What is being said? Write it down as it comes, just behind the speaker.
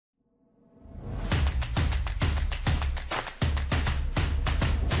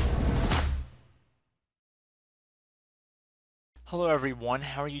Hello everyone,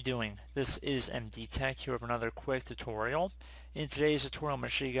 how are you doing? This is MD Tech here with another quick tutorial. In today's tutorial, I'm going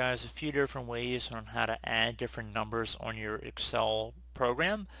to show you guys a few different ways on how to add different numbers on your Excel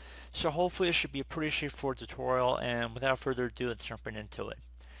program. So hopefully it should be a pretty straightforward tutorial, and without further ado, let's jump right into it.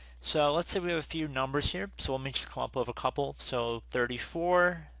 So let's say we have a few numbers here, so let me just come up with a couple. So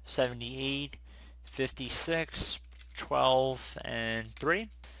 34, 78, 56, 12, and 3.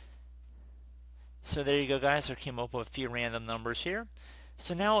 So there you go guys, I came up with a few random numbers here.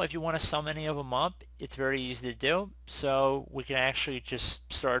 So now if you want to sum any of them up, it's very easy to do. So we can actually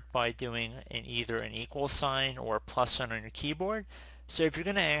just start by doing either an equal sign or a plus sign on your keyboard. So if you're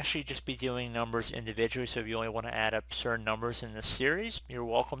going to actually just be doing numbers individually, so if you only want to add up certain numbers in this series, you're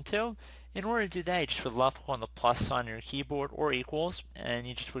welcome to. In order to do that, you just would left click on the plus sign on your keyboard or equals, and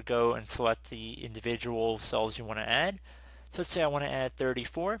you just would go and select the individual cells you want to add. So let's say I want to add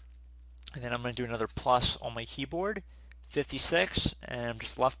 34. And then I'm going to do another plus on my keyboard, 56, and I'm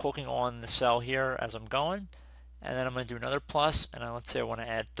just left clicking on the cell here as I'm going. And then I'm going to do another plus, and let's say I want to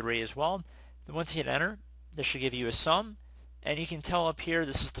add 3 as well. Then once you hit enter, this should give you a sum. And you can tell up here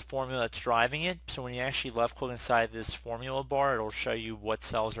this is the formula that's driving it. So when you actually left click inside this formula bar, it'll show you what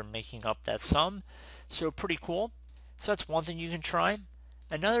cells are making up that sum. So pretty cool. So that's one thing you can try.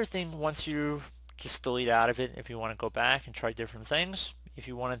 Another thing, once you just delete out of it if you want to go back and try different things. If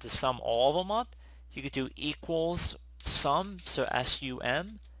you wanted to sum all of them up, you could do equals sum, so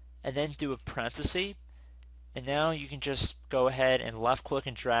S-U-M, and then do a parenthesis. And now you can just go ahead and left click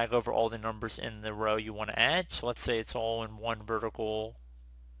and drag over all the numbers in the row you want to add. So let's say it's all in one vertical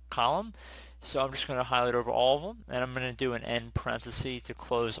column. So I'm just going to highlight over all of them, and I'm going to do an end parenthesis to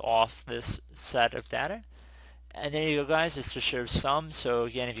close off this set of data. And there you go guys, it's just shows sum. So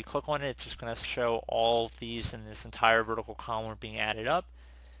again, if you click on it, it's just going to show all of these in this entire vertical column being added up.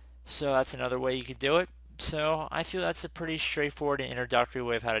 So that's another way you could do it. So I feel that's a pretty straightforward and introductory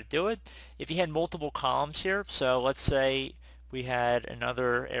way of how to do it. If you had multiple columns here, so let's say we had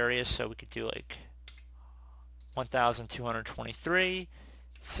another area, so we could do like 1,223,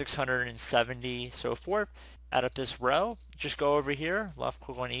 670, so forth. Add up this row, just go over here, left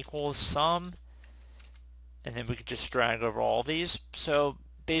click on equals sum, and then we could just drag over all these. So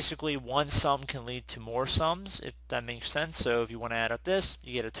basically one sum can lead to more sums, if that makes sense. So if you want to add up this,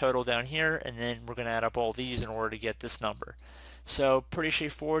 you get a total down here, and then we're going to add up all these in order to get this number. So pretty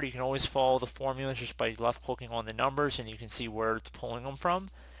straightforward. You can always follow the formula just by left clicking on the numbers, and you can see where it's pulling them from.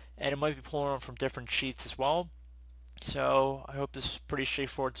 And it might be pulling them from different sheets as well. So I hope this is a pretty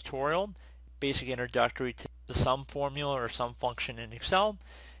straightforward tutorial, basic introductory to the sum formula or sum function in Excel.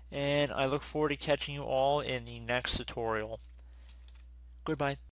 And I look forward to catching you all in the next tutorial. Goodbye.